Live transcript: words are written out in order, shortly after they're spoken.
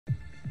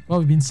Well,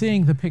 we've been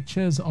seeing the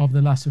pictures of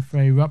the La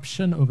Soufrière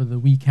eruption over the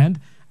weekend,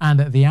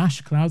 and the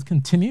ash cloud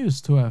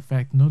continues to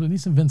affect not only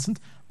St. Vincent,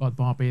 but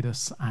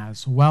Barbados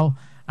as well.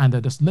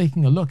 And just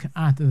taking a look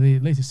at the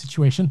latest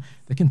situation,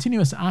 the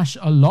continuous ash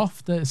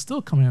aloft is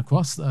still coming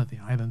across the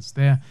islands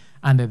there,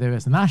 and there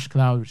is an ash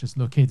cloud which is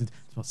located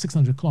about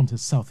 600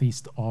 kilometers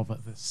southeast of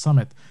the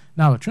summit.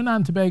 Now, Trinidad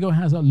and Tobago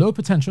has a low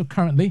potential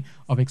currently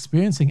of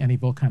experiencing any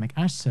volcanic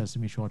ash, says the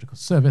Meteorological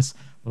Service,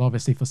 but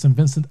obviously for St.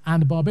 Vincent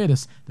and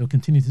Barbados, they'll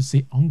continue to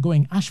see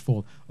ongoing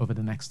ashfall over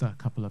the next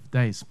couple of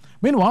days.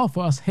 Meanwhile,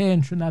 for us here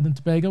in Trinidad and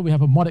Tobago, we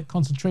have a moderate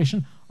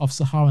concentration of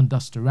Saharan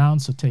dust around,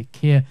 so take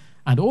care.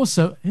 And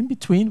also, in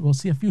between, we'll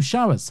see a few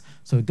showers.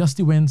 So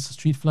gusty winds,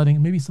 street flooding,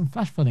 and maybe some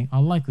flash flooding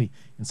are likely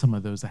in some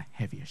of those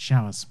heavier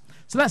showers.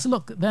 So let's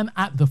look then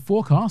at the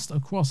forecast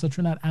across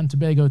Trinidad and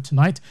Tobago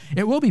tonight.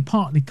 It will be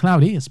partly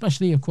cloudy,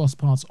 especially across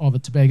parts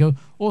of Tobago,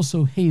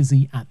 also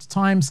hazy at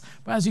times.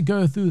 But as you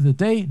go through the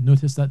day,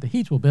 notice that the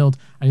heat will build,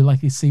 and you'll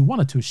likely see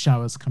one or two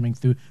showers coming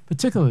through,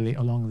 particularly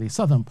along the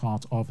southern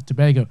part of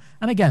Tobago.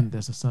 And again,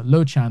 there's a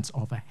low chance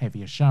of a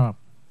heavier shower.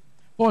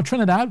 For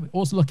Trinidad, we're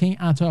also looking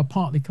at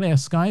partly clear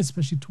skies,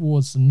 especially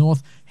towards the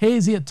north.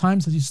 Hazy at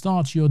times as you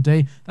start your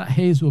day. That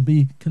haze will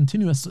be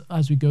continuous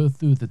as we go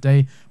through the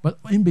day, but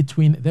in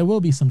between there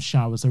will be some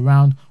showers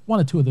around. One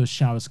or two of those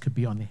showers could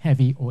be on the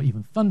heavy or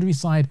even thundery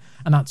side,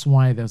 and that's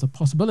why there's a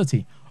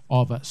possibility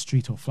of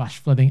street or flash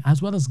flooding,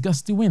 as well as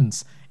gusty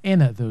winds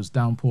in those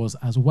downpours,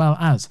 as well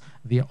as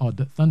the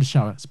odd thunder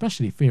shower,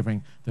 especially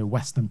favouring the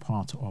western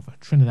part of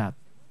Trinidad.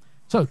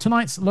 So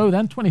tonight's low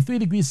then, 23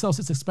 degrees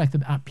Celsius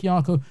expected at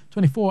Piarco,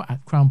 24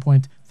 at Crown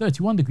Point,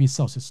 31 degrees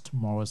Celsius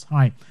tomorrow's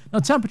high. Now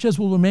temperatures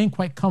will remain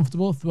quite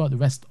comfortable throughout the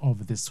rest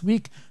of this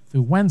week.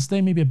 Through Wednesday,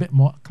 maybe a bit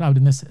more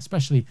cloudiness,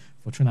 especially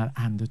for Trinidad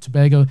and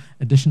Tobago.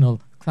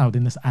 Additional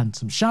cloudiness and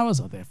some showers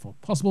are therefore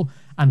possible,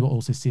 and we'll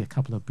also see a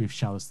couple of brief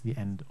showers at the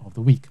end of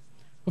the week.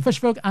 For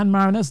fishfolk and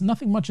mariners,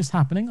 nothing much is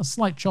happening. A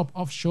slight chop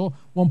offshore,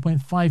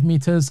 1.5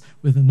 meters,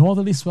 with the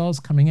northerly swells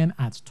coming in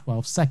at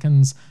 12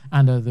 seconds.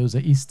 And those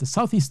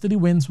southeasterly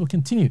winds will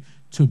continue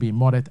to be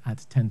moderate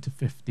at 10 to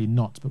 15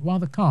 knots, but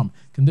rather calm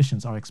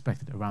conditions are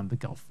expected around the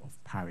Gulf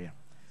of Paria.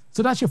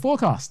 So that's your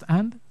forecast,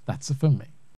 and that's it from me.